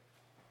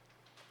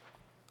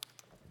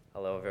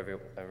Hello,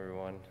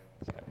 everyone.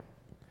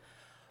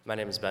 My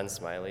name is Ben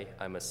Smiley.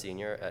 I'm a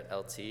senior at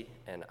LT,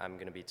 and I'm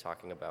going to be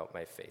talking about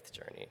my faith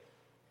journey.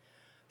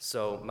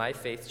 So my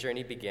faith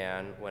journey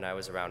began when I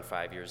was around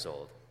 5 years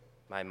old.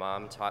 My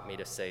mom taught me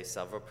to say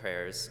several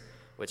prayers,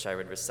 which I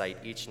would recite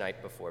each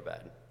night before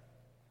bed.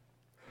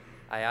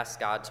 I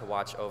asked God to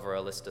watch over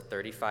a list of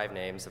 35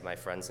 names of my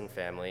friends and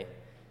family,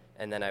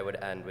 and then I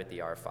would end with the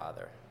Our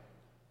Father.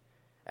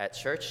 At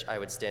church, I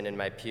would stand in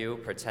my pew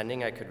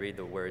pretending I could read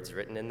the words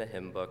written in the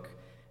hymn book,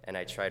 and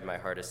I tried my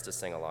hardest to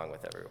sing along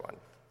with everyone.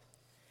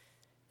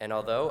 And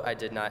although I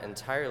did not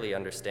entirely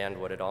understand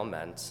what it all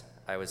meant,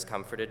 I was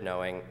comforted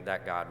knowing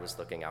that God was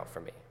looking out for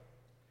me.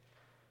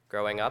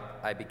 Growing up,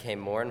 I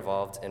became more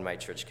involved in my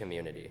church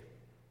community.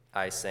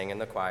 I sang in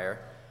the choir,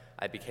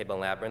 I became a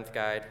labyrinth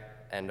guide,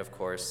 and of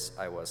course,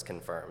 I was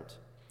confirmed.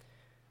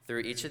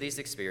 Through each of these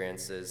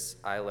experiences,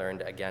 I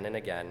learned again and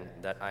again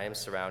that I am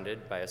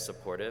surrounded by a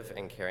supportive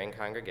and caring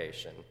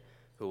congregation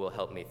who will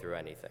help me through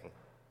anything.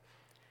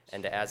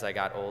 And as I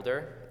got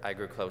older, I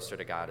grew closer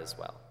to God as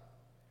well.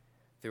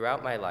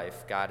 Throughout my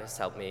life, God has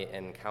helped me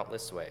in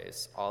countless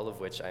ways, all of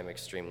which I'm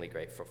extremely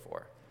grateful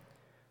for.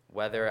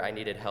 Whether I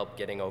needed help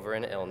getting over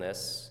an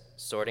illness,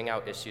 sorting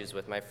out issues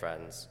with my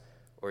friends,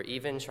 or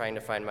even trying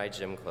to find my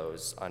gym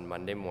clothes on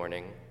Monday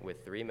morning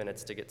with 3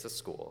 minutes to get to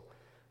school,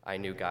 I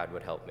knew God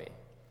would help me.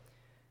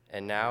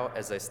 And now,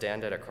 as I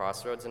stand at a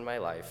crossroads in my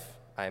life,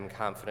 I am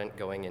confident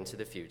going into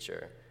the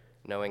future,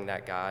 knowing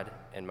that God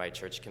and my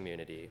church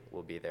community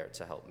will be there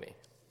to help me.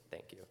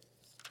 Thank you.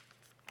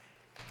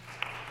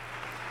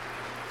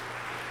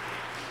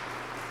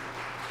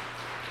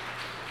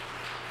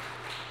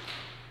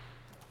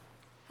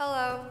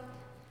 Hello,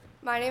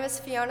 my name is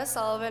Fiona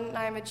Sullivan, and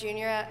I'm a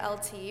junior at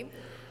LT.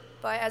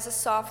 But as a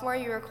sophomore,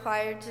 you're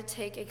required to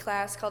take a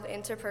class called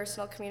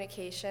Interpersonal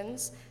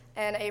Communications,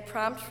 and a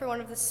prompt for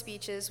one of the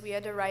speeches we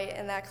had to write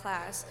in that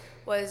class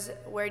was,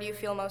 "Where do you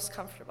feel most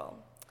comfortable?"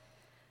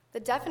 The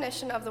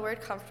definition of the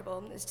word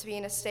comfortable is to be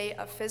in a state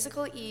of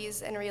physical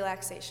ease and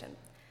relaxation.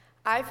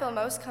 I feel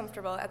most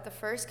comfortable at the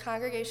First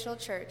Congregational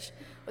Church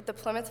with the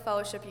Plymouth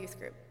Fellowship Youth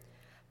Group.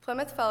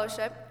 Plymouth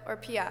Fellowship, or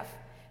PF,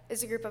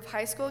 is a group of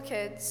high school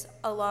kids,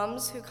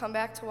 alums who come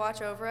back to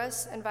watch over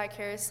us and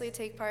vicariously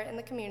take part in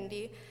the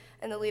community,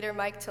 and the leader,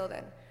 Mike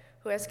Tilden,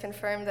 who has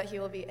confirmed that he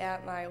will be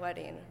at my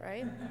wedding,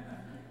 right?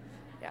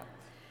 Yeah.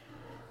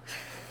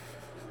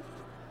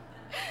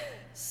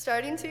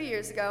 Starting 2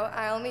 years ago,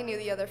 I only knew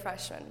the other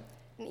freshmen,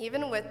 and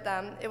even with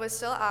them, it was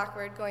still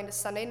awkward going to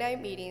Sunday night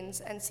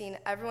meetings and seeing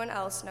everyone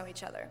else know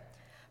each other.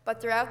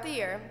 But throughout the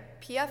year,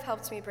 PF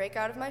helped me break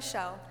out of my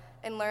shell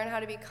and learn how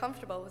to be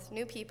comfortable with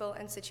new people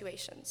and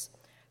situations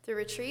through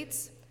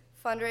retreats,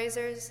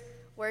 fundraisers,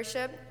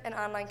 worship, and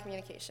online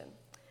communication.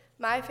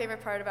 My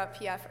favorite part about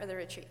PF are the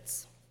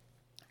retreats.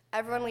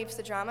 Everyone leaves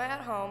the drama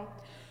at home,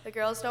 the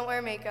girls don't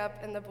wear makeup,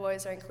 and the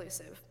boys are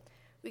inclusive.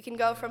 We can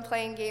go from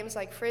playing games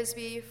like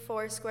Frisbee,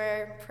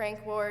 Foursquare,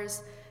 Prank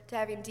Wars, to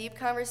having deep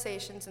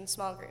conversations in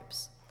small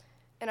groups.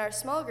 In our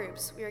small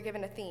groups, we are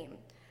given a theme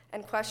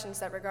and questions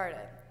that regard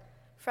it.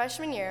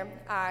 Freshman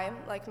year, I,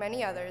 like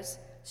many others,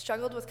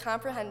 struggled with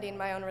comprehending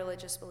my own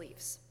religious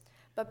beliefs.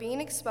 But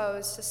being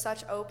exposed to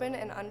such open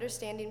and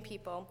understanding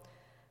people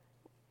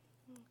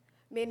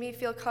made me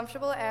feel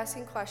comfortable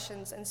asking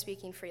questions and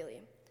speaking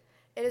freely.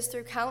 It is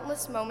through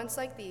countless moments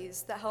like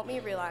these that help me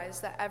realize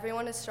that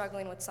everyone is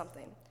struggling with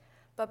something.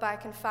 But by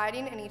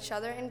confiding in each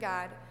other and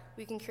God,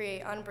 we can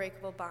create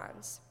unbreakable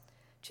bonds.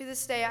 To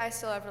this day, I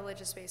still have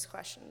religious-based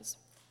questions,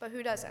 but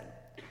who doesn't?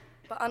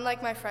 But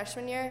unlike my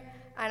freshman year,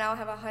 I now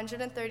have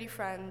 130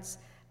 friends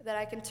that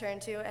I can turn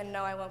to and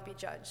know I won't be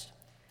judged.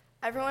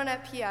 Everyone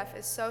at PF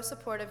is so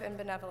supportive and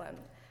benevolent.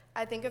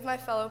 I think of my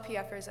fellow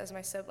PFers as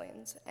my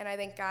siblings, and I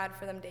thank God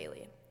for them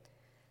daily.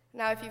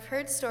 Now, if you've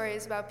heard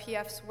stories about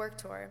PF's work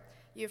tour,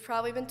 you've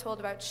probably been told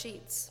about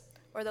sheets,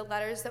 or the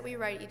letters that we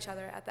write each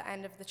other at the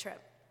end of the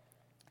trip.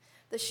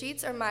 The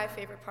sheets are my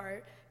favorite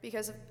part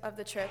of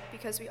the trip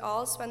because we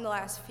all spend the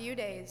last few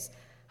days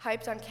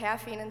hyped on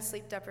caffeine and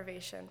sleep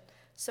deprivation,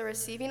 so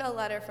receiving a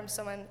letter from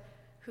someone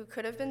who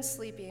could have been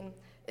sleeping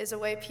is a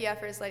way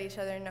PFers let each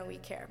other know we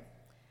care.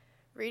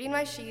 Reading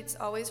my sheets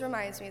always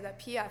reminds me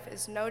that PF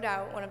is no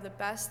doubt one of the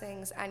best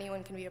things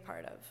anyone can be a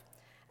part of,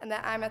 and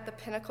that I'm at the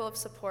pinnacle of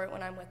support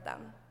when I'm with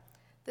them.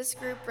 This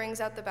group brings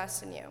out the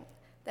best in you,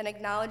 then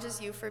acknowledges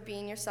you for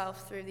being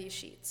yourself through these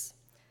sheets.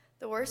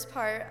 The worst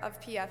part of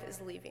PF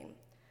is leaving,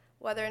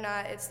 whether or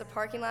not it's the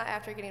parking lot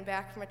after getting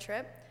back from a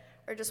trip,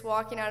 or just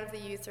walking out of the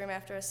youth room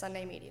after a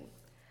Sunday meeting.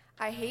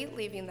 I hate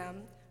leaving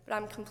them, but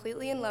I'm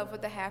completely in love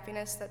with the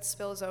happiness that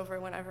spills over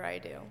whenever I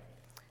do.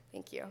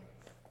 Thank you.